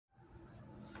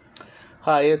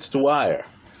Hi, it's Dwyer.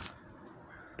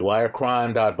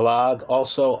 Dwyercrime.blog,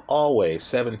 also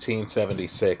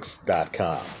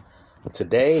always1776.com.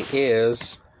 Today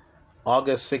is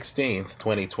August 16th,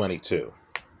 2022.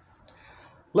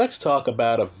 Let's talk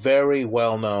about a very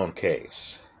well-known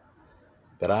case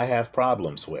that I have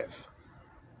problems with.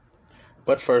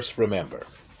 But first, remember,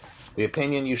 the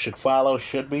opinion you should follow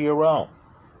should be your own.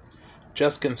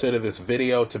 Just consider this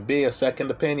video to be a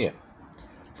second opinion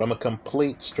from a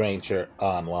complete stranger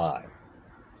online.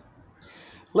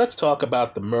 Let's talk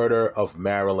about the murder of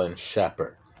Marilyn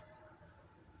Sheppard.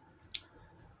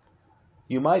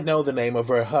 You might know the name of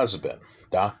her husband,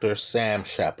 Dr. Sam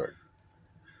Sheppard.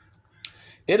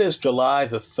 It is July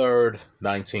the 3rd,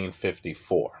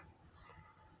 1954.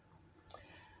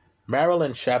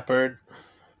 Marilyn Sheppard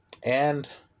and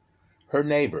her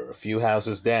neighbor a few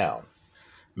houses down,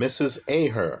 Mrs.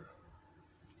 Ahern,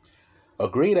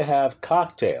 agree to have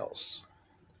cocktails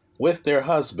with their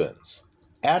husbands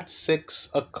at 6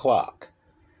 o'clock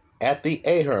at the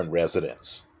Ahern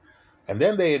residence. And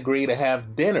then they agree to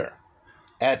have dinner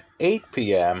at 8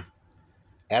 p.m.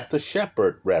 at the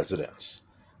Sheppard residence.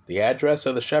 The address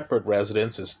of the Sheppard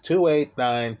residence is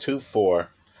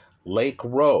 28924 Lake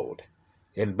Road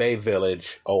in Bay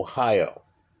Village, Ohio.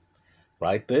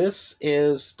 Right? This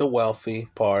is the wealthy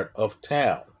part of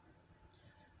town.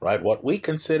 Right? What we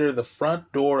consider the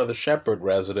front door of the Sheppard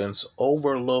residence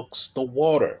overlooks the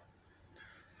water.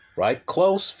 Right?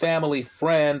 Close family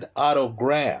friend Otto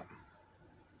Graham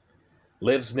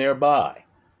lives nearby.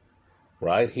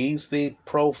 Right? He's the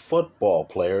pro football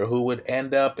player who would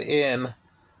end up in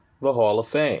the Hall of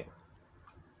Fame.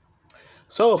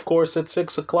 So, of course, at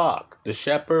 6 o'clock, the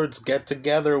Sheppards get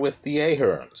together with the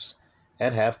Aherns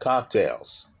and have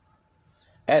cocktails.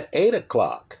 At 8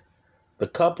 o'clock, the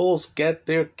couples get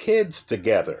their kids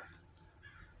together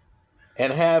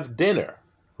and have dinner.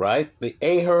 Right? The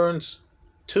Aherns,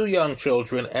 2 young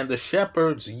children, and the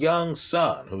Sheppard's young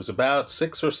son, who's about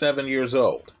 6 or 7 years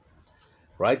old.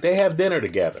 Right? They have dinner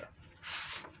together.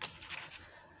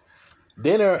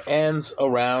 Dinner ends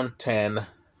around 10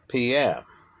 p.m.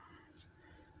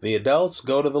 The adults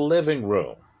go to the living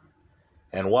room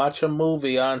and watch a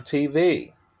movie on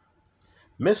TV.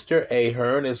 Mr.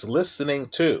 Ahern is listening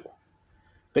to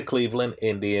the Cleveland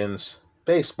Indians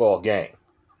baseball game.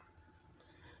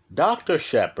 Dr.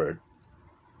 Sheppard,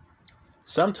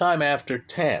 sometime after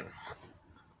 10,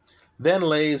 then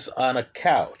lays on a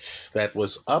couch that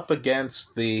was up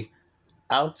against the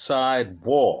outside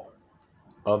wall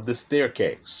of the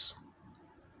staircase.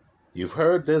 You've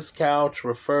heard this couch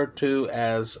referred to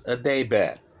as a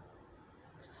daybed.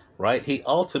 Right? He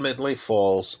ultimately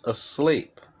falls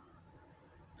asleep.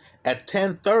 At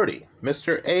 10:30,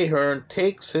 Mr. Ahern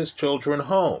takes his children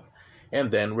home and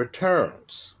then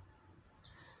returns.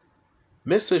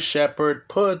 Mrs. Sheppard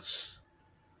puts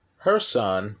her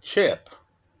son, Chip,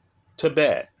 to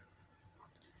bed.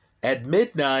 At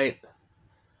midnight,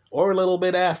 or a little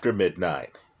bit after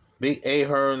midnight, the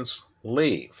Aherns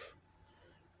leave.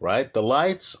 Right? The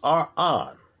lights are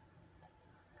on,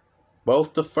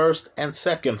 both the first and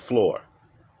second floor,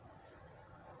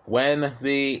 when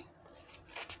the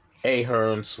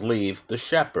Aherns leave the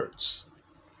Sheppards.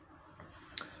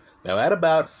 Now, at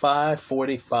about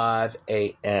 5:45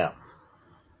 a.m.,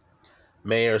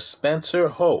 Mayor Spencer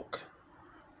Hoke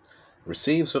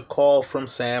receives a call from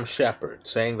Sam Sheppard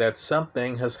saying that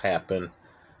something has happened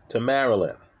to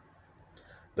Marilyn.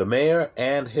 The mayor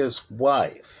and his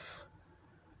wife,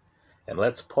 and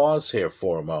let's pause here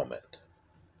for a moment.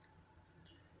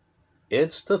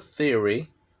 It's the theory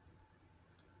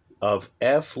of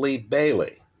F. Lee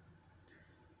Bailey,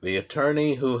 the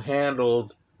attorney who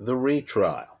handled the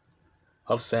retrial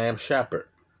of Sam Sheppard,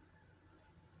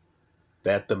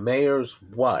 that the mayor's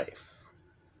wife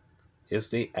is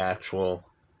the actual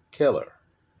killer.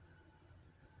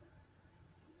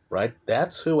 Right?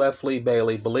 That's who F. Lee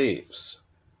Bailey believes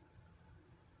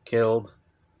killed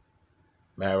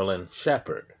Marilyn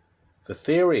Sheppard. The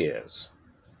theory is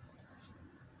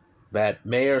that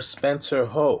Mayor Spencer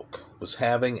Hoke was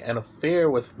having an affair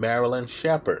with Marilyn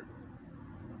Sheppard,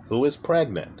 who is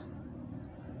pregnant.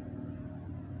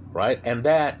 Right? And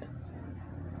that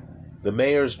the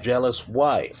mayor's jealous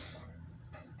wife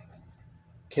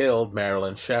killed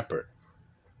Marilyn Sheppard.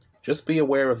 Just be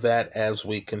aware of that as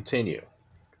we continue.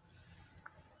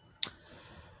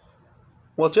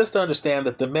 Well, just understand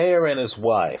that the mayor and his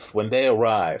wife, when they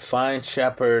arrive, find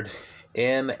Sheppard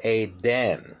in a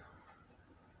den,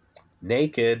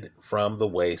 naked from the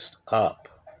waist up.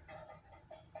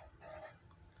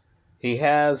 He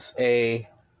has a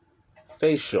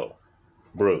facial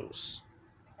bruise.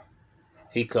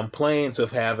 he complains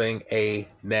of having a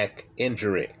neck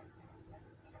injury.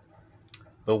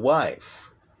 The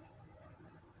wife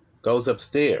goes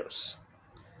upstairs.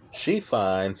 She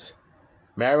finds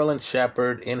Marilyn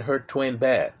Sheppard in her twin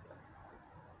bed,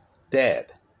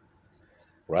 dead.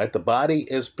 Right? The body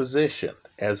is positioned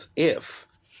as if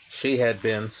she had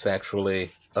been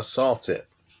sexually assaulted.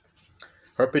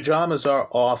 Her pajamas are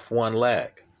off one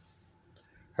leg.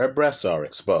 Her breasts are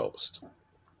exposed.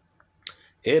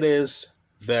 It is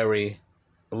very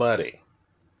bloody.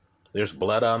 There's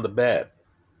blood on the bed.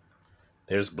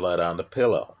 There's blood on the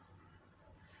pillow.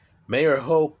 Mayor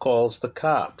Hope calls the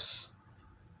cops.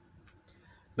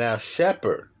 Now,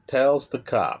 Sheppard tells the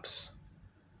cops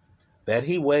that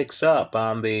he wakes up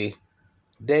on the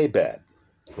daybed,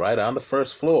 right on the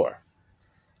first floor,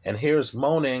 and hears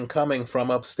moaning coming from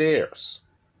upstairs.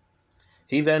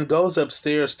 He then goes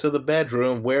upstairs to the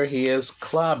bedroom where he is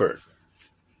clobbered.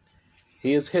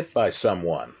 He is hit by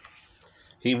someone.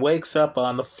 He wakes up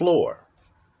on the floor.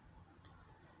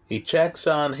 He checks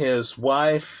on his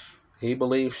wife. He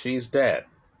believes she's dead.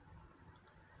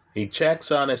 He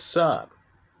checks on his son.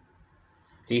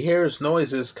 He hears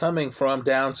noises coming from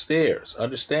downstairs.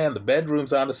 Understand, the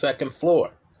bedroom's on the second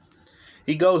floor.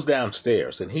 He goes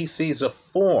downstairs and he sees a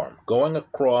form going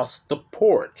across the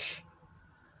porch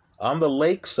on the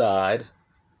lake side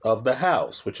of the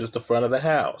house, which is the front of the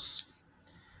house.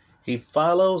 He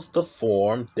follows the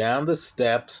form down the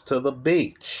steps to the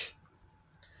beach,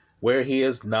 where he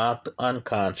is knocked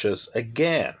unconscious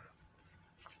again.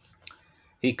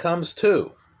 He comes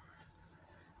to,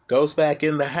 goes back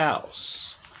in the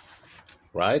house,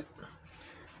 right?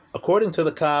 According to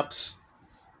the cops,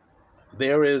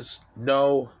 there is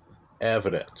no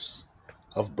evidence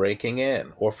of breaking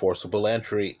in or forcible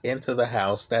entry into the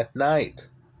house that night.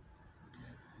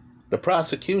 The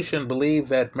prosecution believed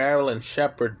that Marilyn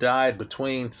Sheppard died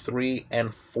between 3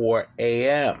 and 4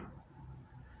 a.m.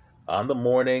 on the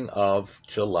morning of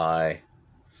July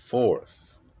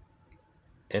 4th,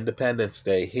 Independence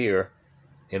Day here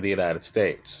in the United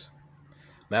States.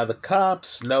 Now, the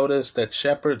cops noticed that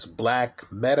Sheppard's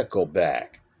black medical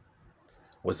bag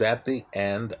was at the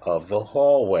end of the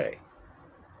hallway.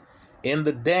 In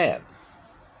the den,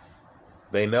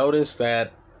 they noticed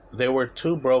that there were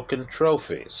 2 broken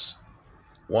trophies.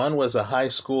 One was a high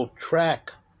school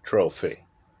track trophy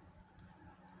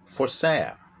for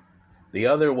Sam. The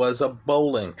other was a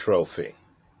bowling trophy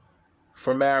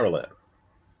for Marilyn.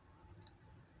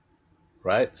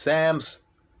 Right? Sam's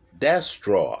desk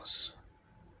drawers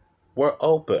were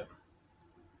open.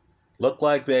 Looked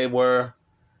like they were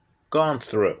gone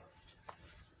through.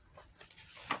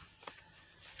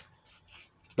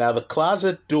 Now, the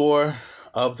closet door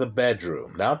of the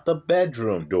bedroom, not the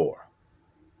bedroom door,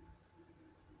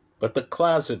 but the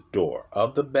closet door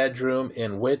of the bedroom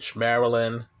in which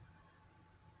Marilyn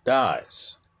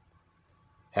dies,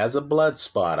 has a blood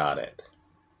spot on it.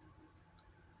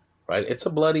 Right? It's a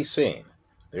bloody scene.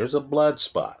 There's a blood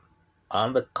spot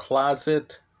on the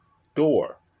closet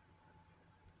door.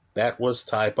 That was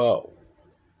type O.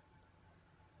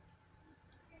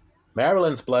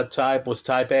 Marilyn's blood type was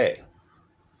type A.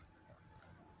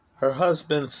 Her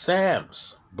husband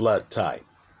Sam's blood type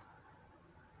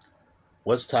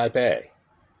was type A.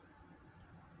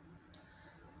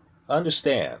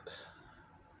 Understand,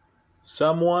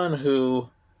 someone who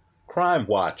crime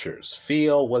watchers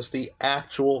feel was the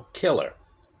actual killer,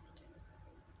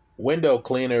 window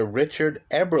cleaner Richard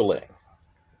Eberling,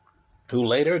 who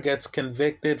later gets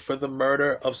convicted for the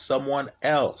murder of someone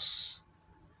else,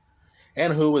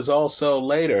 and who was also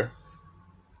later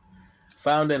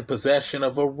found in possession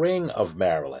of a ring of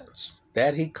Marilyn's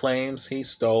that he claims he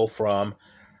stole from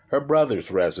her brother's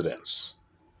residence.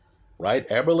 Right?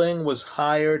 Eberling was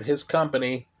hired, his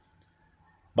company,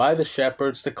 by the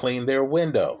Sheppards to clean their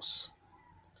windows.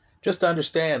 Just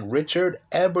understand, Richard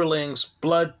Eberling's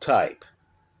blood type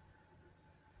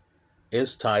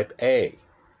is type A.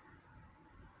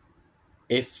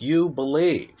 If you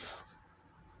believe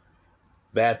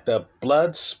that the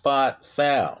blood spot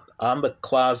found on the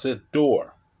closet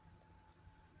door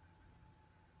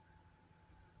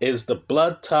is the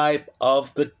blood type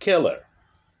of the killer,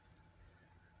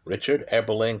 Richard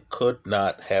Eberling could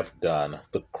not have done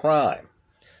the crime.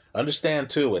 Understand,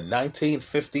 too, in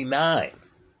 1959,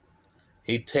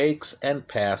 he takes and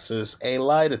passes a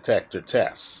lie detector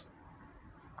test.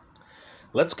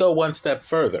 Let's go one step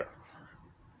further.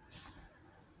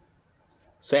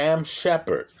 Sam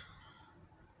Sheppard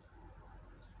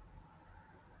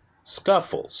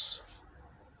scuffles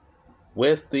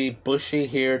with the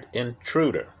bushy-haired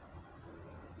intruder.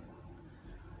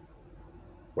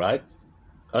 Right?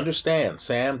 Understand,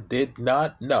 Sam did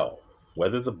not know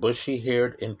whether the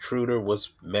bushy-haired intruder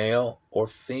was male or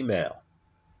female.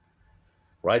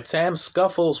 Right? Sam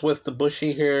scuffles with the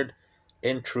bushy-haired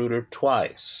intruder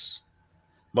twice,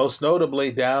 most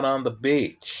notably down on the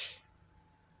beach.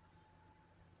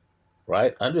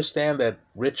 Right? Understand that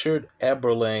Richard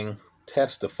Eberling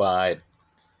testified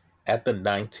at the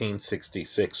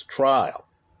 1966 trial.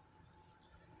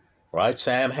 Right?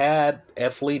 Sam had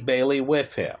F. Lee Bailey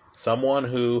with him, someone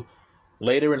who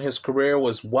later in his career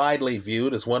was widely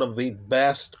viewed as one of the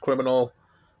best criminal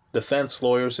defense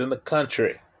lawyers in the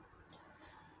country.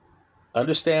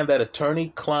 Understand that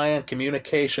attorney-client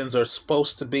communications are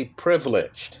supposed to be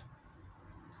privileged.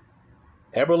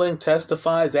 Eberling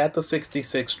testifies at the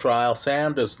 66 trial.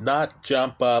 Sam does not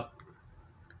jump up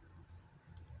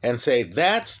and say,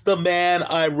 "That's the man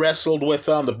I wrestled with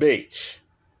on the beach."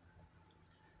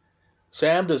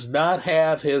 Sam does not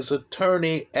have his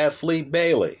attorney, F. Lee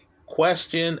Bailey,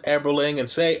 question Eberling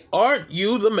and say, "Aren't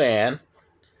you the man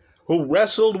who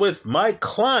wrestled with my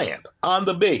client on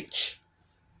the beach?"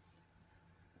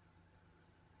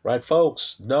 Right,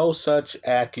 folks? No such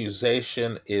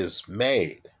accusation is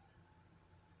made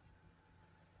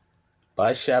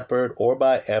by Sheppard or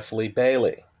by F. Lee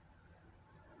Bailey.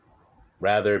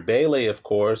 Rather, Bailey, of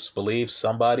course, believes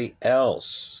somebody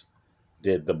else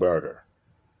did the murder.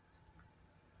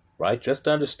 Right? Just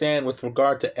understand with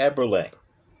regard to Eberling,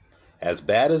 as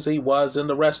bad as he was in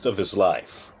the rest of his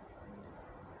life,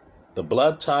 the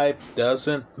blood type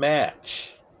doesn't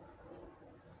match.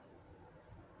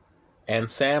 And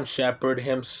Sam Sheppard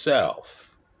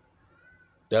himself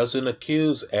doesn't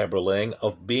accuse Eberling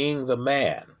of being the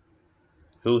man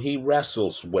who he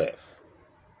wrestles with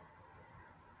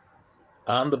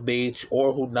on the beach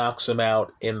or who knocks him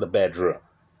out in the bedroom.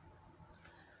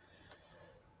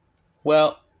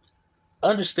 Well,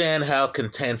 understand how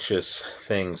contentious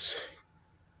things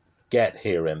get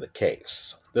here in the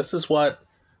case. This is what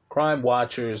crime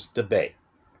watchers debate.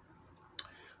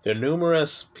 There are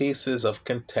numerous pieces of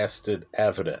contested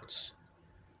evidence.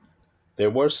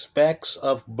 There were specks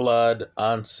of blood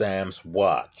on Sam's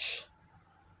watch.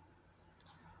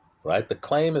 Right? The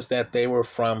claim is that they were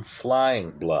from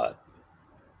flying blood,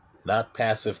 not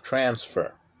passive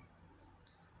transfer,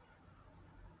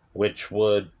 which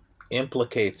would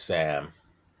implicate Sam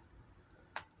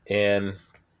in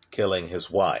killing his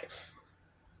wife.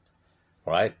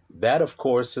 Right? That, of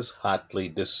course, is hotly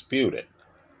disputed.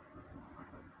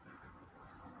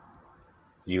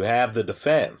 You have the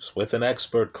defense with an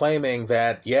expert claiming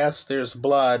that, yes, there's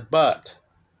blood, but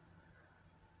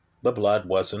the blood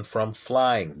wasn't from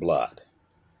flying blood.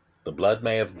 The blood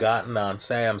may have gotten on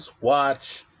Sam's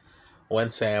watch when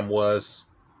Sam was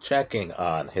checking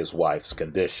on his wife's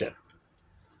condition.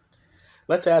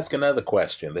 Let's ask another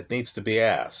question that needs to be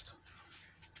asked.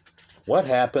 What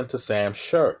happened to Sam's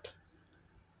shirt?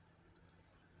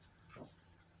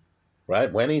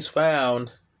 Right? When he's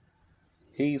found,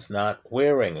 he's not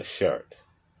wearing a shirt.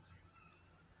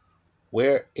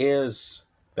 Where is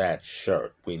that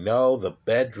shirt? We know the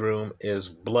bedroom is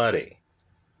bloody.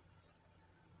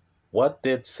 What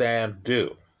did Sam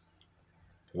do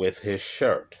with his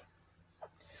shirt?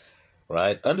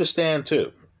 Right? Understand,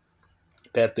 too,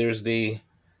 that there's the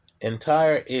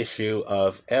entire issue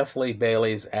of F. Lee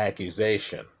Bailey's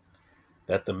accusation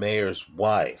that the mayor's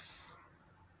wife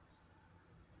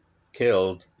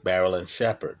killed Marilyn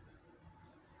Sheppard.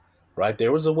 Right?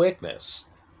 There was a witness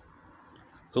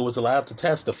who was allowed to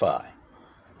testify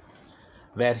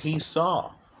that he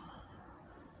saw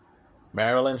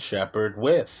Marilyn Sheppard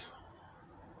with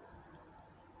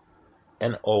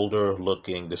an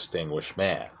older-looking, distinguished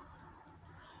man.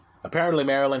 Apparently,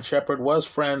 Marilyn Sheppard was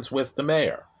friends with the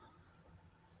mayor.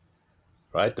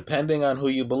 Right? Depending on who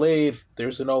you believe,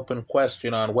 there's an open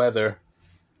question on whether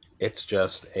it's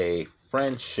just a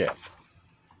friendship.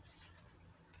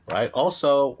 Right?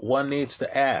 Also, one needs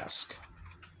to ask,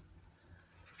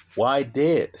 why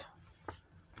did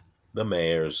the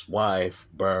mayor's wife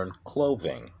burn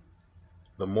clothing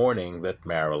the morning that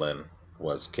Marilyn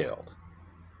was killed?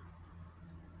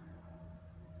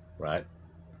 Right?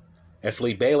 F.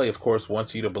 Lee Bailey, of course,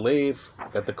 wants you to believe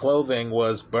that the clothing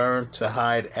was burned to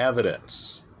hide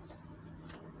evidence.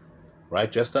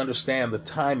 Right? Just understand the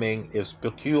timing is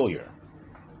peculiar.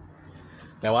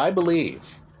 Now, I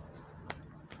believe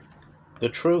the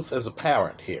truth is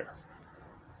apparent here.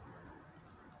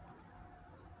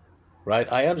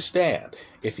 Right? I understand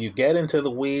if you get into the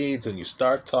weeds and you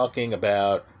start talking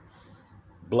about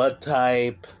blood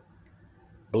type,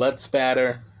 blood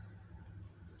spatter,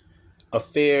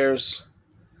 affairs,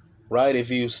 right? If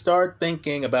you start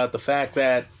thinking about the fact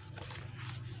that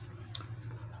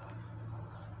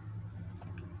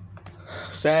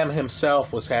Sam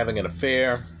himself was having an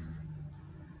affair,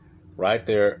 right?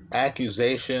 There are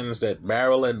accusations that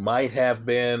Marilyn might have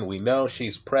been. We know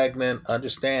she's pregnant.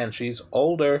 Understand, she's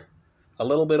older, a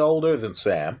little bit older than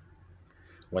Sam.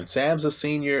 When Sam's a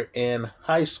senior in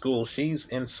high school, she's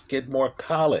in Skidmore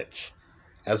College.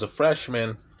 As a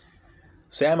freshman,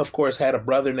 Sam, of course, had a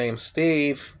brother named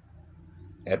Steve.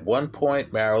 At one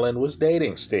point, Marilyn was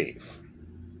dating Steve.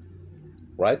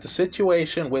 Right? The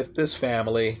situation with this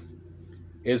family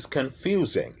is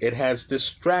confusing. It has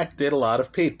distracted a lot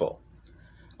of people.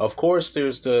 Of course,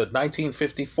 there's the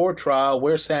 1954 trial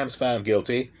where Sam's found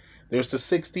guilty. There's the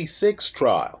 66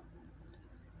 trial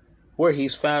where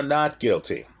he's found not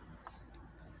guilty.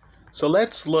 So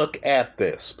let's look at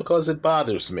this because it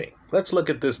bothers me. Let's look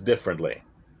at this differently.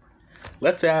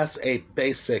 Let's ask a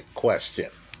basic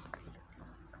question.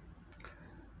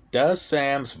 Does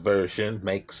Sam's version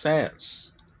make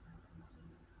sense?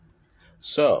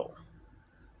 So,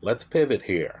 let's pivot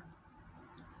here.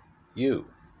 You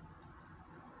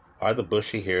are the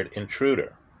bushy-haired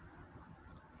intruder.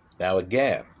 Now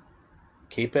again,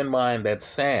 keep in mind that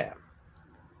Sam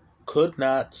could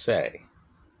not say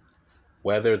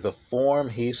whether the form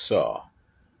he saw,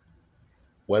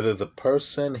 whether the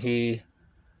person he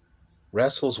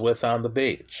wrestles with on the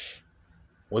beach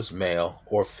was male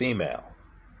or female.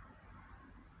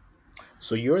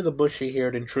 So you're the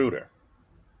bushy-haired intruder.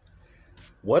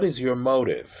 What is your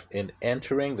motive in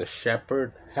entering the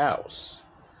Sheppard house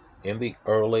in the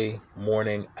early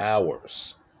morning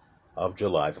hours of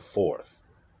July the 4th?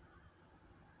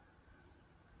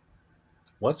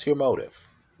 What's your motive?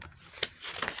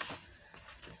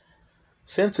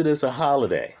 Since it is a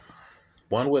holiday,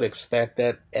 one would expect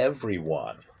that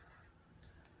everyone,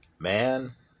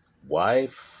 man,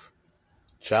 wife,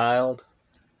 child,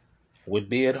 would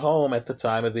be at home at the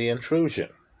time of the intrusion.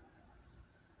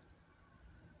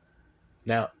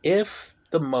 Now, if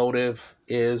the motive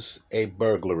is a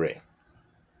burglary,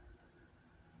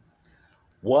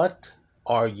 what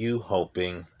are you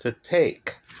hoping to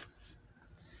take?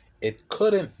 It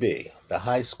couldn't be the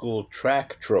high school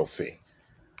track trophy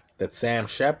that Sam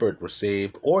Sheppard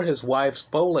received or his wife's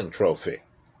bowling trophy.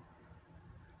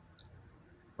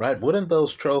 Right? Wouldn't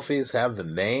those trophies have the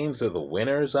names of the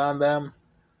winners on them?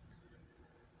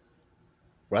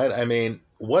 Right? I mean,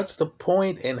 what's the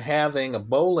point in having a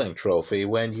bowling trophy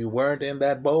when you weren't in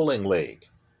that bowling league?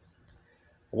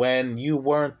 When you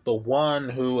weren't the one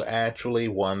who actually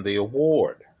won the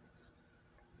award?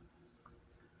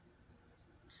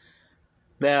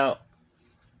 Now,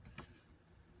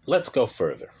 let's go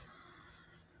further.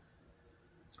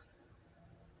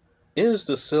 Is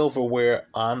the silverware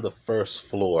on the first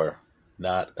floor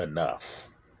not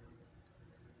enough?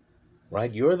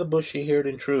 Right? You're the bushy-haired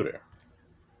intruder.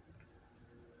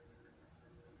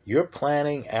 You're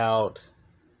planning out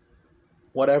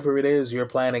whatever it is you're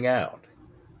planning out.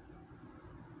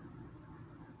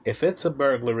 If it's a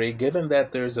burglary, given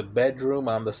that there's a bedroom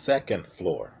on the second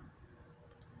floor,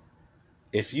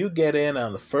 if you get in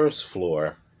on the first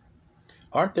floor,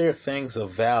 aren't there things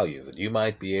of value that you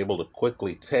might be able to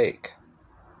quickly take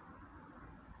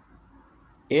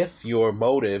if your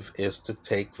motive is to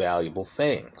take valuable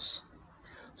things?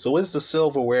 So is the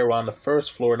silverware on the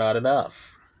first floor not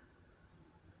enough?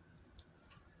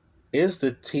 Is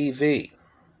the TV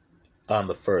on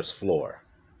the first floor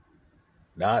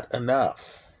not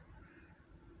enough?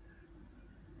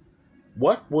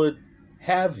 What would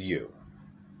have you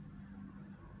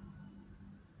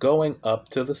going up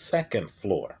to the second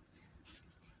floor?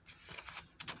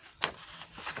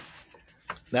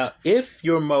 Now, if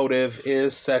your motive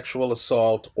is sexual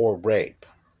assault or rape,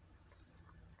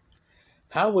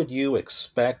 how would you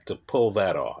expect to pull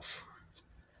that off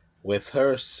with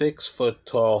her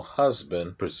 6-foot-tall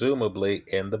husband presumably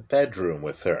in the bedroom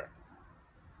with her?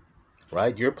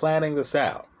 Right? You're planning this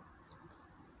out.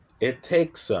 It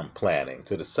takes some planning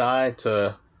to decide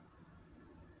to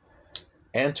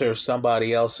enter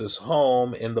somebody else's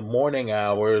home in the morning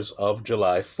hours of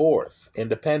July 4th,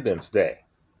 Independence Day.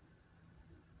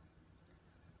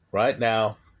 Right?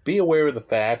 Now, be aware of the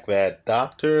fact that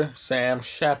Dr. Sam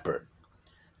Sheppard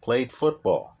played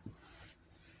football,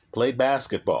 played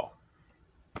basketball,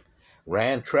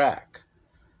 ran track.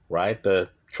 Right? The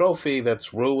trophy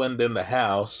that's ruined in the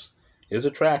house is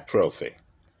a track trophy.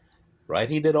 Right?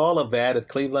 He did all of that at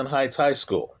Cleveland Heights High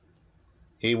School.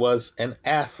 He was an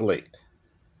athlete.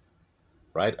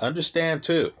 Right? Understand,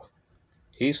 too,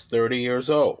 he's 30 years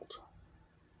old.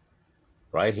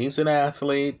 Right? He's an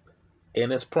athlete in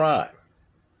his prime.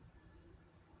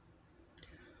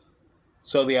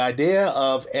 So the idea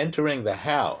of entering the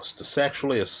house to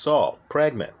sexually assault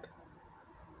pregnant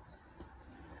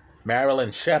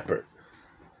Marilyn Sheppard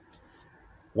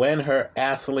when her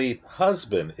athlete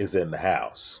husband is in the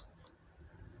house?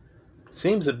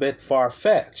 Seems a bit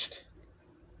far-fetched.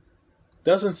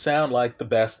 Doesn't sound like the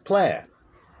best plan.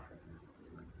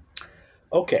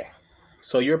 Okay,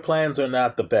 so your plans are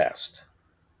not the best.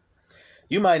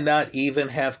 You might not even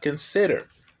have considered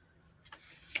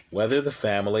whether the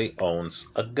family owns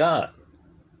a gun.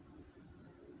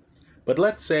 But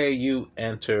let's say you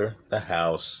enter the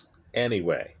house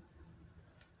anyway.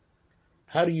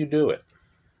 How do you do it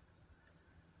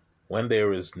when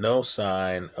there is no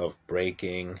sign of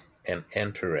breaking and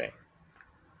entering?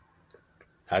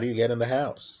 How do you get in the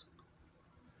house?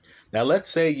 Now, let's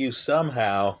say you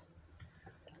somehow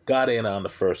got in on the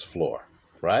first floor,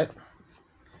 right?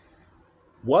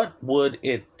 What would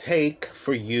it take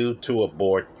for you to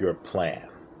abort your plan?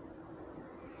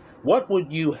 What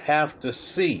would you have to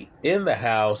see in the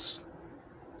house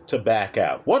to back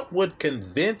out? What would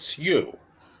convince you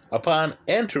upon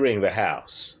entering the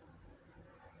house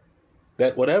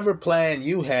that whatever plan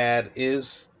you had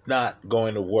is not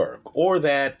going to work, or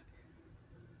that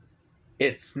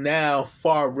it's now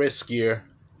far riskier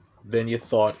than you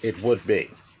thought it would be?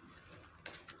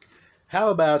 How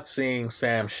about seeing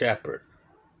Sam Sheppard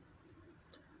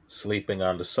sleeping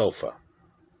on the sofa?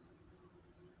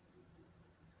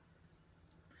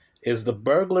 Is the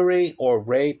burglary or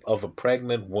rape of a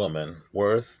pregnant woman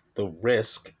worth the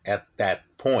risk at that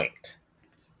point?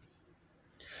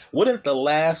 Wouldn't the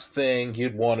last thing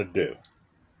you'd want to do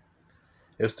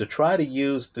is to try to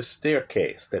use the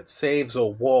staircase that saves a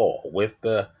wall with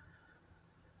the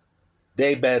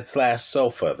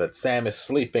daybed/sofa that Sam is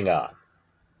sleeping on?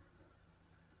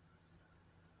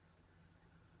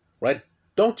 Right?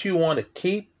 Don't you want to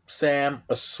keep Sam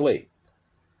asleep?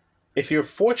 If you're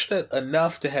fortunate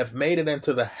enough to have made it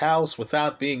into the house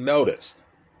without being noticed,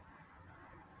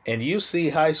 and you see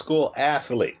high school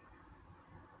athlete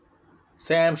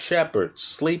Sam Sheppard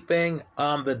sleeping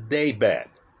on the daybed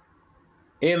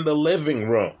in the living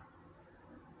room,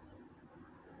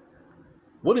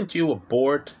 wouldn't you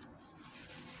abort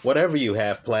whatever you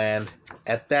have planned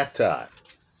at that time?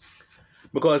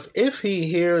 Because if he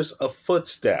hears a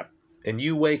footstep and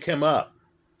you wake him up,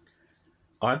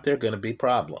 aren't there going to be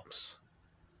problems?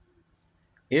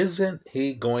 Isn't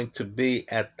he going to be,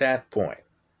 at that point,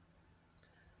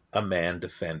 a man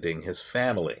defending his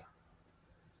family?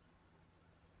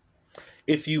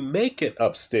 If you make it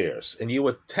upstairs and you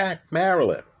attack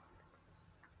Marilyn,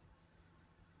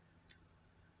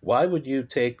 why would you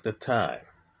take the time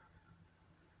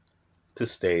to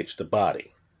stage the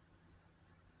body?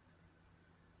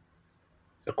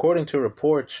 According to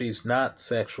reports, she's not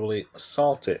sexually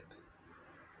assaulted.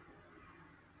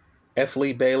 F.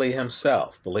 Lee Bailey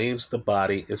himself believes the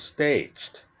body is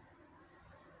staged.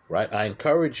 Right? I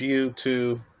encourage you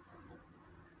to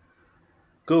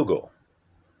Google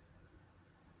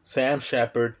Sam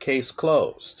Sheppard case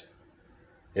closed.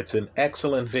 It's an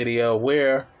excellent video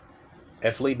where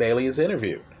F. Lee Bailey is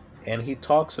interviewed, and he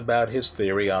talks about his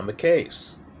theory on the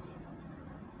case.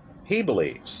 He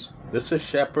believes this is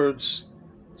Sheppard's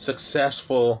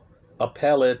successful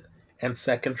appellate and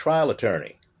second trial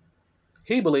attorney.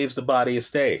 He believes the body is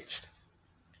staged.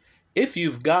 If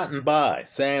you've gotten by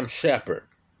Sam Sheppard,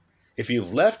 if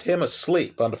you've left him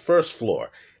asleep on the first floor,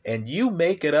 and you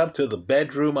make it up to the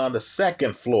bedroom on the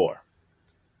second floor,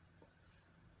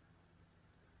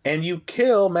 and you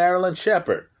kill Marilyn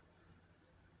Sheppard,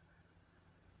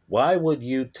 why would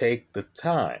you take the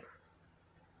time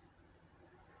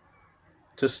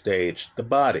to stage the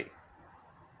body?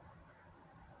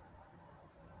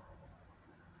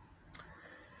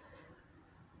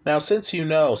 Now, since you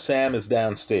know Sam is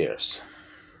downstairs,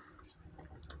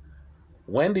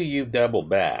 when do you double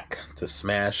back to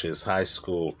smash his high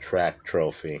school track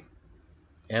trophy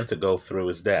and to go through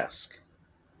his desk?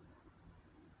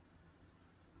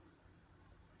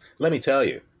 Let me tell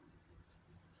you,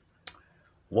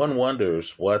 one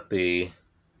wonders what the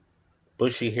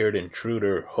bushy-haired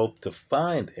intruder hoped to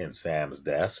find in Sam's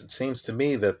desk. It seems to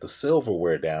me that the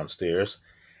silverware downstairs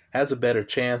has a better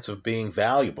chance of being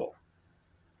valuable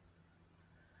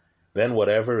than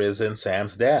whatever is in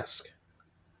Sam's desk.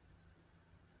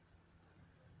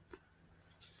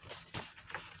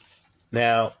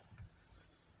 Now,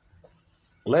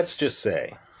 let's just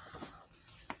say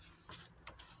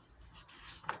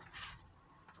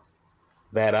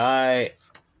that I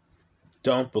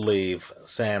don't believe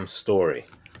Sam's story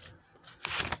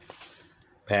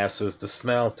passes the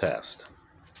smell test.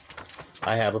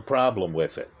 I have a problem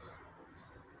with it.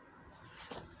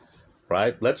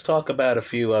 Right? Let's talk about a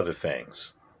few other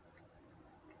things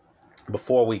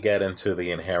before we get into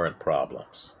the inherent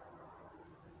problems.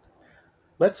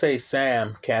 Let's say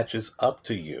Sam catches up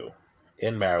to you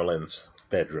in Marilyn's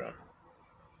bedroom.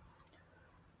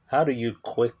 How do you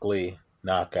quickly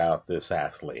knock out this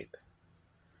athlete?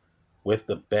 With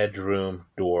the bedroom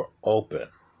door open,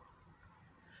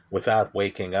 without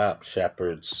waking up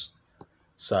Sheppard's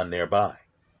son nearby.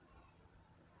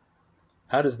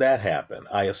 How does that happen?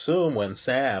 I assume when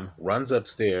Sam runs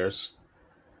upstairs,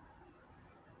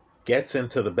 gets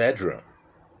into the bedroom,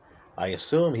 I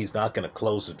assume he's not going to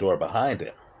close the door behind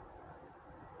him.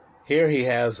 Here he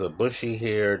has a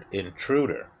bushy-haired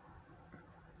intruder.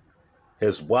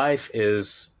 His wife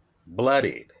is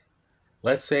bloodied.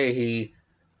 Let's say he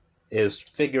is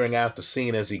figuring out the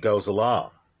scene as he goes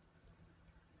along.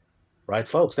 Right,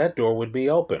 folks? That door would be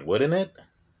open, wouldn't it?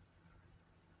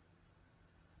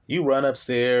 You run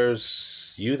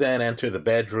upstairs, you then enter the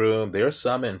bedroom, there's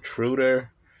some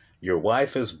intruder, your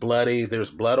wife is bloody,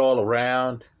 there's blood all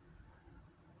around.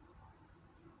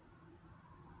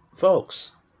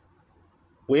 Folks,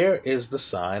 where is the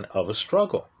sign of a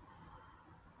struggle?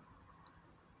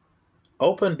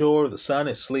 Open door, the son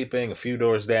is sleeping a few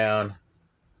doors down.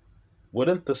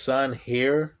 Wouldn't the son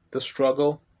hear the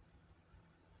struggle?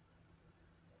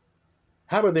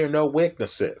 How are there no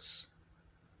witnesses?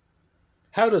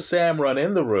 How does Sam run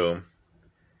in the room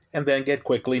and then get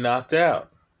quickly knocked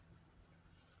out?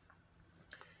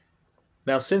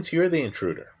 Now, since you're the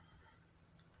intruder,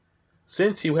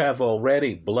 since you have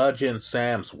already bludgeoned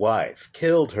Sam's wife,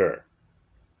 killed her,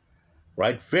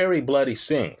 right? Very bloody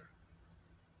scene.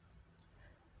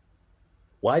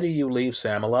 Why do you leave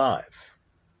Sam alive?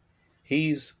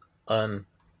 He's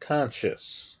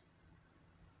unconscious.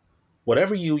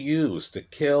 Whatever you use to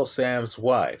kill Sam's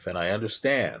wife, and I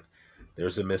understand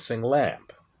there's a missing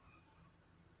lamp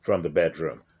from the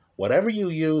bedroom. Whatever you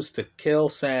use to kill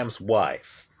Sam's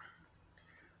wife,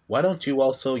 why don't you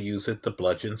also use it to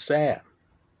bludgeon Sam?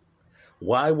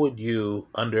 Why would you,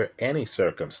 under any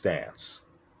circumstance,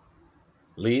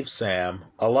 leave Sam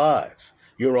alive?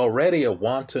 You're already a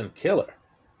wanton killer,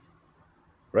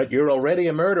 right? You're already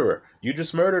a murderer. You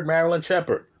just murdered Marilyn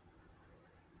Sheppard.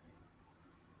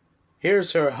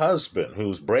 Here's her husband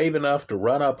who's brave enough to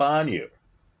run up on you.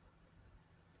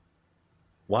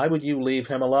 Why would you leave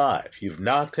him alive? You've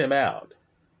knocked him out.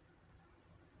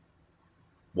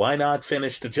 Why not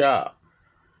finish the job?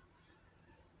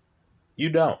 You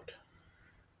don't.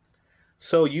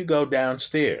 So you go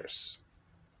downstairs.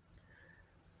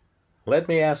 Let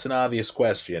me ask an obvious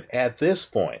question. At this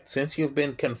point, since you've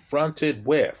been confronted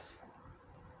with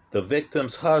the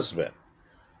victim's husband,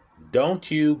 don't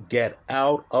you get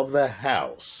out of the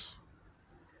house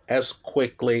as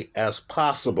quickly as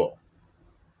possible?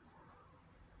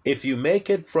 If you make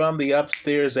it from the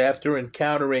upstairs after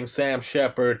encountering Sam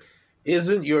Sheppard,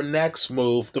 isn't your next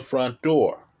move the front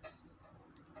door?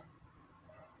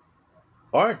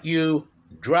 Aren't you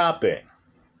dropping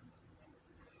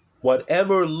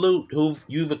whatever loot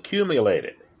you've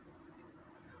accumulated?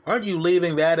 Aren't you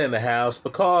leaving that in the house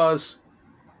because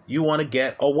you want to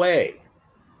get away?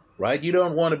 Right? You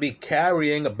don't want to be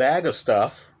carrying a bag of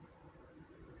stuff.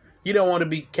 You don't want to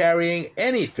be carrying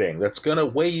anything that's going to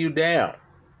weigh you down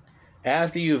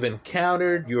after you've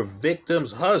encountered your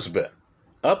victim's husband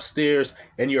upstairs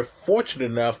and you're fortunate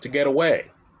enough to get away.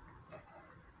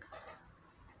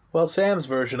 Well, Sam's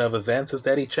version of events is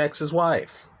that he checks his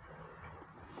wife.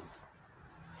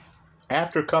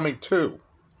 After coming to,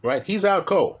 right? He's out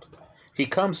cold. He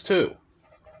comes to.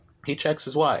 He checks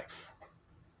his wife.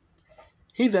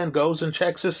 He then goes and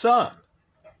checks his son.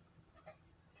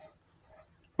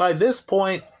 By this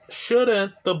point,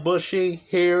 shouldn't the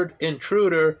bushy-haired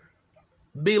intruder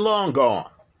be long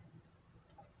gone?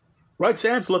 Right?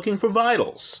 Sam's looking for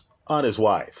vitals on his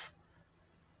wife.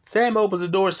 Sam opens the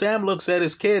door. Sam looks at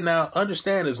his kid. Now,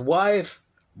 understand, his wife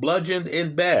bludgeoned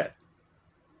in bed.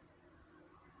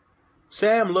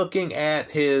 Sam looking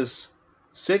at his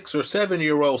 6 or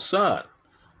 7-year-old son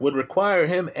would require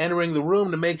him entering the room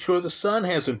to make sure the son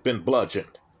hasn't been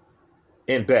bludgeoned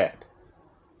in bed.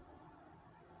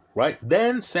 Right?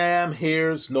 Then Sam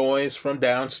hears noise from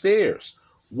downstairs.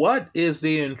 What is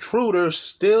the intruder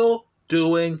still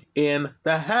doing in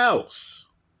the house?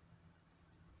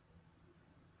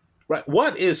 Right?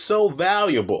 What is so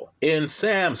valuable in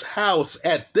Sam's house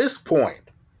at this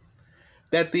point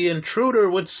that the intruder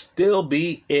would still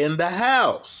be in the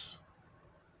house?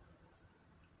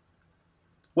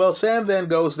 Well, Sam then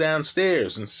goes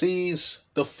downstairs and sees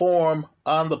the form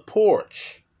on the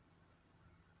porch.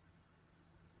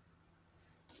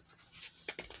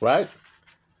 Right?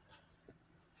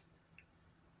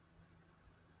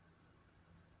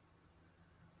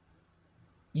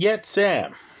 Yet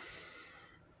Sam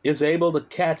is able to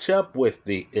catch up with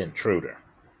the intruder.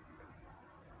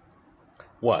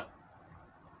 What?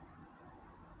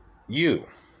 You,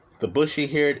 the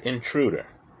bushy-haired intruder,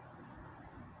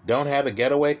 don't have a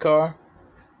getaway car?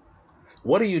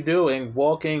 What are you doing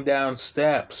walking down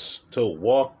steps to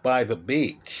walk by the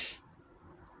beach?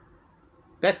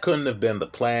 That couldn't have been the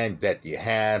plan that you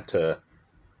had to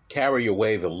carry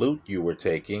away the loot you were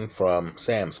taking from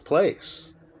Sam's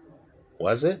place,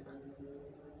 was it?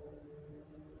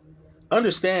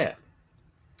 Understand,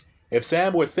 if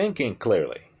Sam were thinking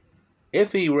clearly,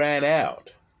 if he ran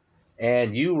out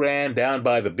and you ran down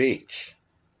by the beach,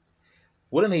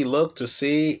 wouldn't he look to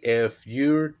see if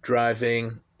you're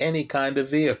driving any kind of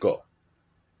vehicle?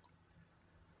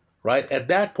 Right? At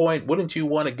that point, wouldn't you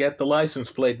want to get the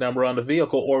license plate number on the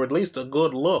vehicle, or at least a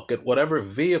good look at whatever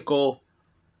vehicle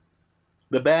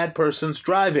the bad person's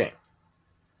driving?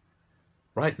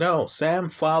 Right? No, Sam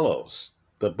follows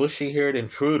the bushy-haired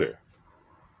intruder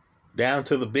down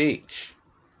to the beach,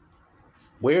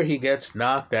 where he gets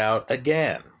knocked out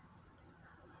again.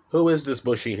 Who is this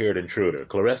bushy-haired intruder?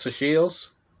 Clarissa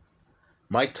Shields?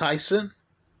 Mike Tyson?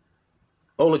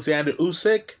 Alexander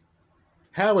Usyk?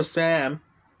 How is Sam,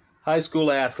 high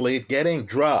school athlete, getting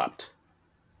dropped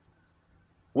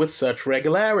with such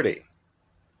regularity?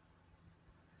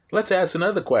 Let's ask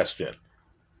another question.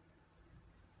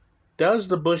 Does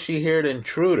the bushy-haired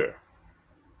intruder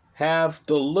have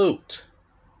the loot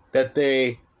that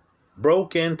they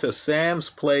broke into Sam's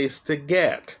place to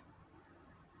get?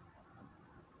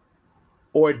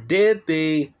 Or did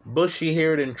the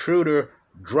bushy-haired intruder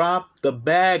drop the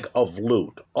bag of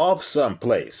loot off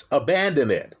someplace,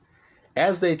 abandon it,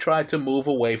 as they tried to move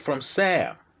away from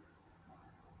Sam?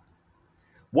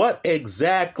 What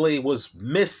exactly was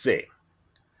missing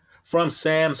from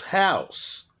Sam's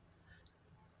house?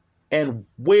 And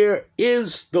where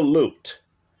is the loot?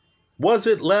 Was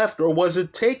it left or was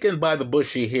it taken by the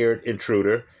bushy-haired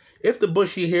intruder? If the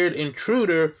bushy-haired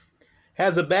intruder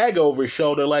has a bag over his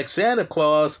shoulder like Santa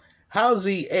Claus, how's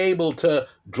he able to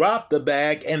drop the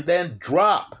bag and then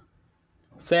drop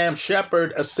Sam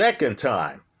Sheppard a second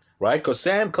time? Right? Because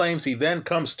Sam claims he then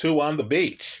comes to on the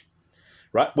beach,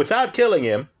 right, without killing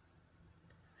him,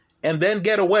 and then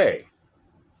get away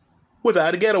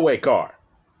without a getaway car.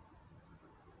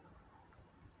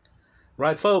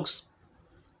 Right, folks?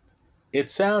 It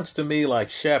sounds to me like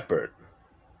Sheppard,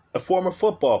 a former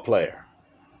football player,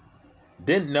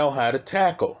 didn't know how to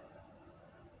tackle.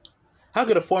 How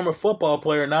could a former football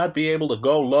player not be able to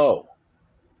go low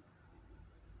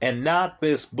and knock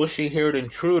this bushy-haired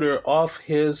intruder off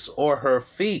his or her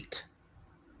feet?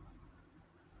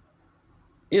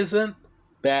 Isn't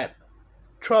that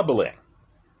troubling?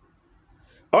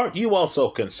 Aren't you also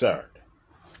concerned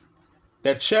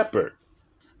that Sheppard,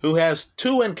 who has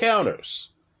 2 encounters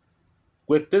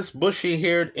with this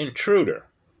bushy-haired intruder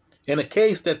in a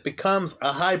case that becomes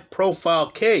a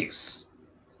high-profile case,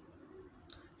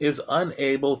 is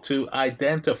unable to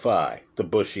identify the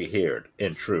bushy-haired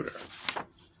intruder?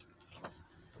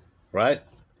 Right?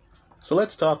 So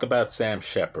let's talk about Sam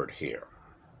Sheppard here.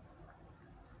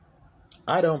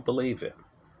 I don't believe it.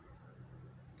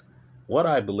 What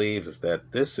I believe is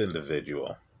that this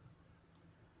individual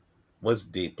was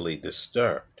deeply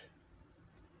disturbed.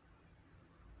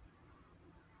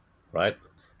 Right?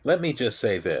 Let me just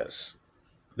say this.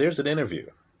 There's an interview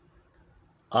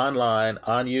online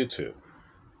on YouTube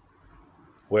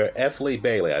where F. Lee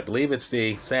Bailey, I believe it's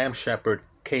the Sam Sheppard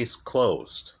Case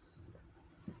Closed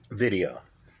video,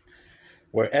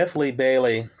 where F. Lee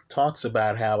Bailey talks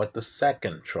about how at the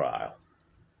second trial,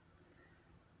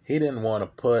 he didn't want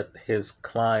to put his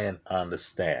client on the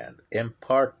stand, in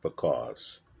part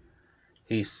because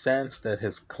he sensed that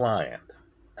his client,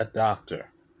 a doctor,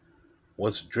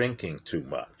 was drinking too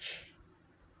much.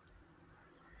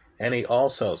 And he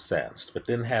also sensed, but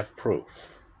didn't have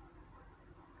proof,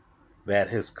 that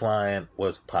his client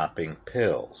was popping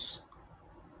pills.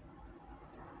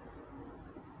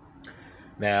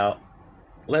 Now,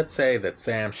 let's say that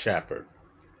Sam Sheppard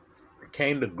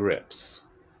came to grips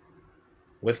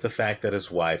with the fact that his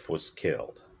wife was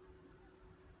killed.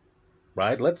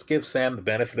 Right? Let's give Sam the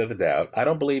benefit of the doubt. I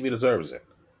don't believe he deserves it.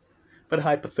 But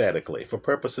hypothetically, for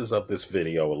purposes of this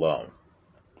video alone,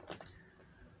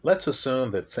 let's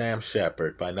assume that Sam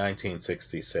Sheppard, by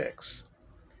 1966,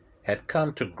 had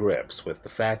come to grips with the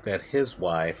fact that his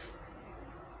wife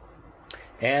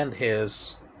and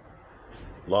his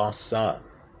lost son,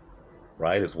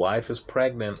 right? His wife is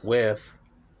pregnant with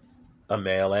a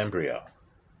male embryo,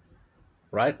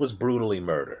 right? Was brutally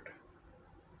murdered.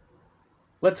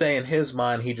 Let's say in his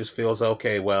mind he just feels,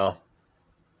 okay, well,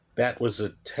 that was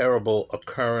a terrible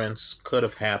occurrence, could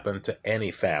have happened to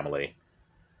any family,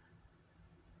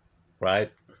 right?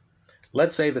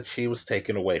 Let's say that she was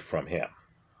taken away from him.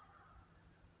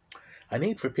 I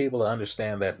need for people to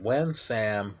understand that when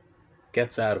Sam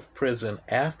gets out of prison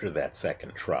after that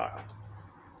second trial,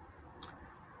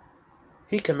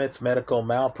 he commits medical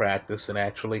malpractice and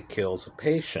actually kills a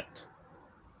patient.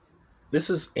 This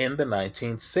is in the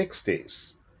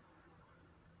 1960s.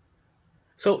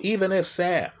 So even if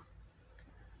Sam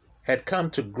had come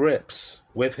to grips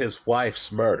with his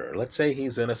wife's murder, let's say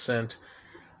he's innocent,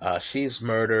 she's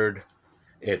murdered,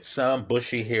 it's some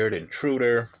bushy-haired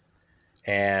intruder,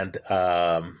 and,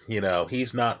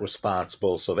 he's not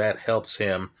responsible, so that helps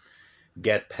him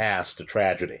get past the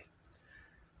tragedy.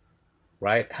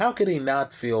 Right? How could he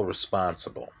not feel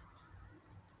responsible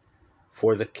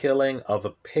for the killing of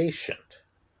a patient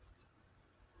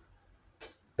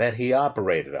that he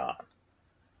operated on?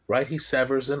 Right? He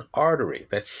severs an artery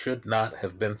that should not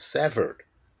have been severed.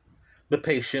 The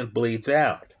patient bleeds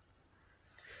out.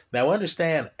 Now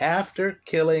understand, after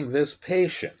killing this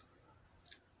patient,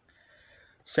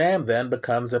 Sam then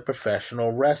becomes a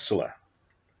professional wrestler.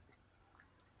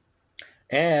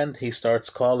 And he starts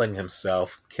calling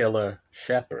himself Killer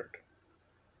Sheppard.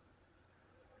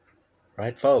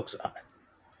 Right, folks?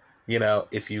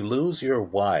 If you lose your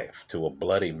wife to a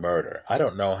bloody murder, I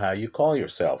don't know how you call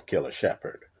yourself Killer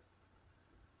Sheppard.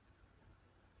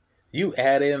 You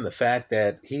add in the fact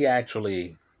that he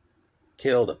actually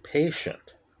killed a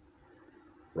patient,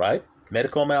 right?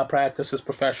 Medical malpractice is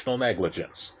professional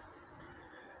negligence.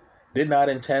 Did not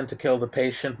intend to kill the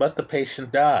patient, but the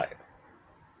patient died.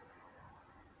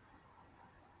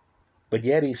 But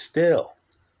yet he still,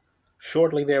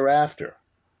 shortly thereafter,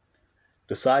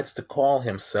 decides to call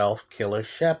himself Killer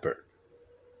Sheppard.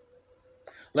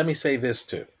 Let me say this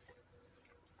too.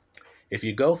 If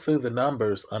you go through the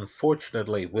numbers,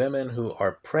 unfortunately, women who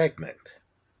are pregnant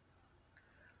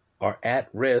are at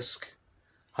risk,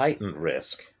 heightened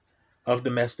risk, of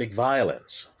domestic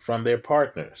violence from their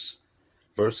partners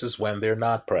versus when they're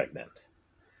not pregnant.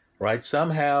 Right?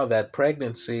 Somehow that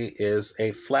pregnancy is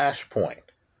a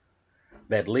flashpoint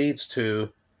that leads to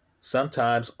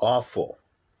sometimes awful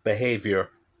behavior,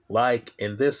 like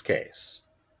in this case,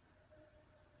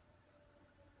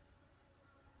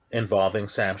 involving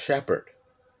Sam Sheppard.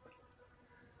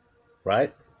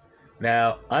 Right?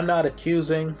 Now, I'm not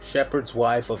accusing Sheppard's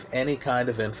wife of any kind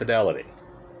of infidelity.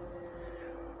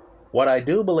 What I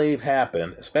do believe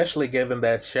happened, especially given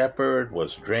that Sheppard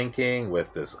was drinking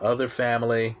with this other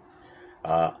family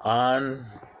on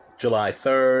July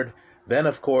 3rd, then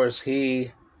of course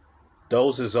he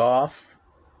dozes off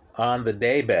on the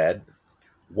daybed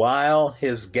while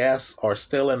his guests are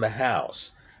still in the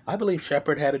house. I believe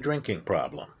Sheppard had a drinking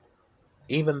problem,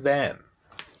 even then.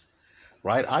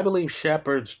 Right? I believe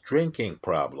Sheppard's drinking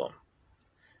problem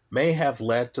may have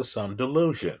led to some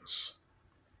delusions.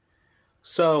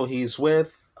 So he's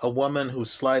with a woman who's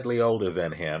slightly older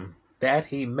than him that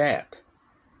he met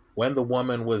when the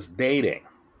woman was dating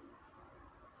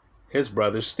his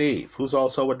brother Steve, who's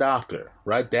also a doctor,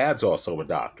 right? Dad's also a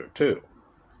doctor, too.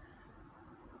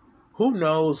 Who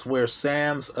knows where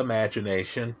Sam's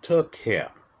imagination took him?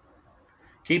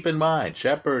 Keep in mind,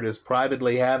 Sheppard is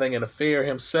privately having an affair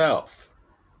himself.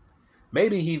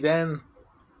 Maybe he then,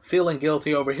 feeling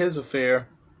guilty over his affair,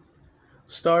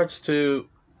 starts to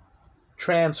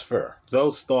transfer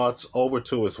those thoughts over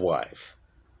to his wife.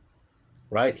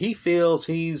 Right? He feels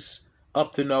he's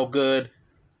up to no good.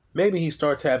 Maybe he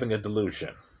starts having a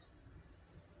delusion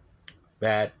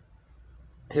that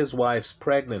his wife's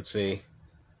pregnancy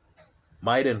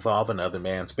might involve another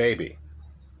man's baby.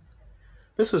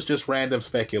 This is just random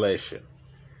speculation.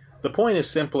 The point is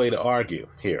simply to argue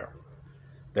here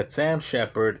that Sam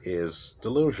Sheppard is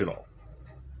delusional.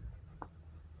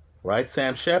 Right?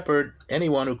 Sam Sheppard,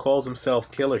 anyone who calls himself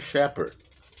Killer Sheppard,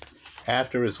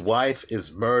 after his wife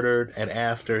is murdered and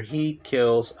after he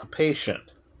kills a patient,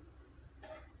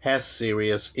 has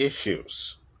serious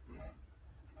issues.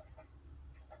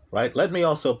 Right? Let me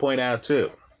also point out,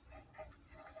 too,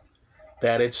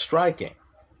 that it's striking,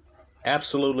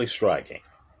 absolutely striking,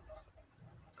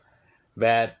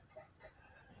 that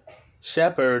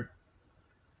Sheppard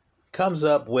comes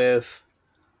up with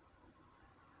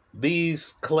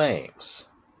these claims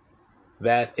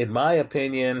that, in my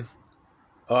opinion,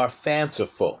 are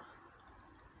fanciful,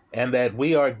 and that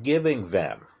we are giving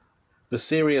them the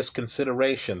serious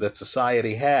consideration that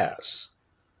society has,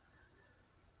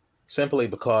 simply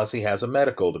because he has a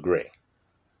medical degree.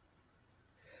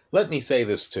 Let me say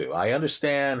this too. I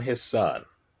understand his son,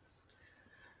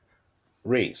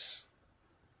 Reese,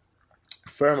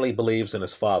 firmly believes in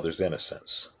his father's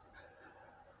innocence.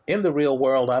 In the real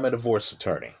world, I'm a divorce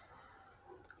attorney.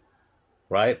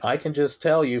 right? I can just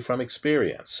tell you from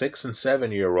experience, 6- and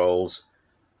 7-year-olds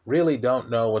really don't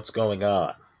know what's going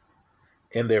on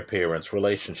in their parents'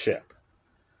 relationship,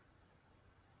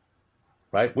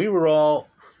 right? We were all,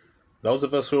 those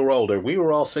of us who are older, we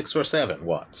were all 6 or 7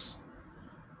 once,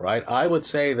 right? I would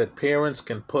say that parents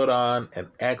can put on an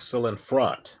excellent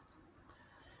front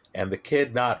and the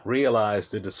kid not realize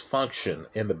the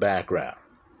dysfunction in the background.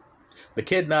 The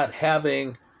kid not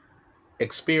having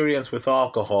experience with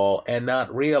alcohol and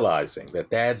not realizing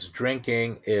that dad's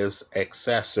drinking is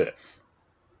excessive,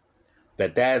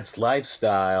 that dad's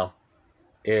lifestyle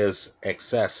is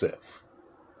excessive,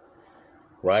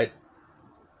 right?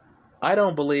 I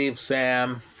don't believe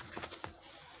Sam.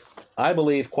 I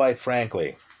believe, quite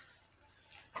frankly,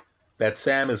 that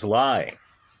Sam is lying.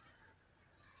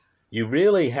 You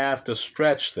really have to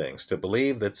stretch things to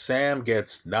believe that Sam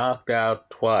gets knocked out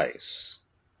twice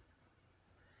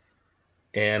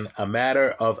in a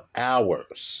matter of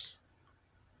hours,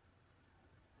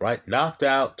 right? Knocked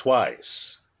out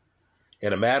twice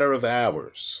in a matter of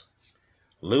hours,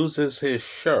 loses his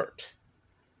shirt,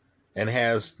 and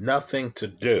has nothing to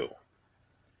do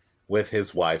with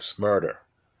his wife's murder,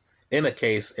 in a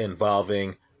case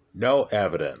involving no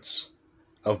evidence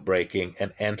of breaking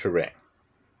and entering,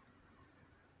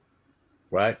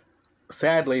 right?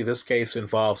 Sadly, this case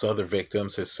involves other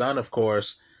victims. His son, of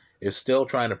course, is still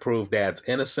trying to prove dad's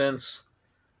innocence.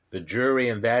 The jury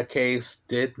in that case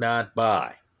did not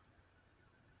buy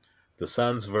the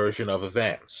son's version of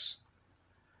events,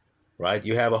 right?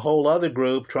 You have a whole other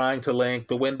group trying to link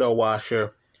the window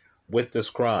washer with this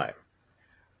crime,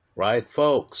 right?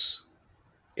 Folks,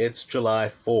 it's July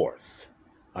 4th.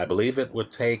 I believe it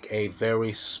would take a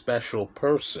very special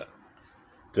person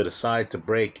to decide to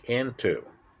break into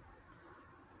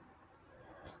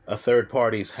a third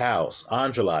party's house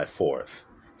on July 4th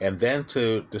and then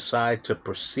to decide to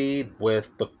proceed with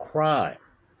the crime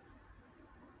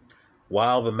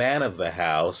while the man of the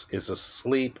house is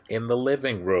asleep in the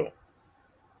living room.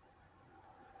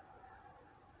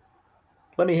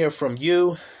 Let me hear from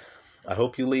you. I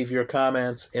hope you leave your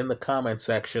comments in the comment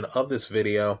section of this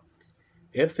video.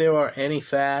 If there are any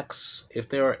facts, if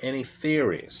there are any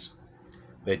theories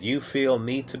that you feel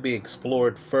need to be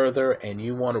explored further and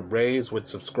you want to raise with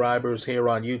subscribers here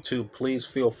on YouTube, please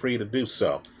feel free to do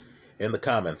so in the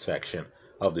comment section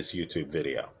of this YouTube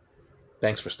video.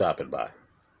 Thanks for stopping by.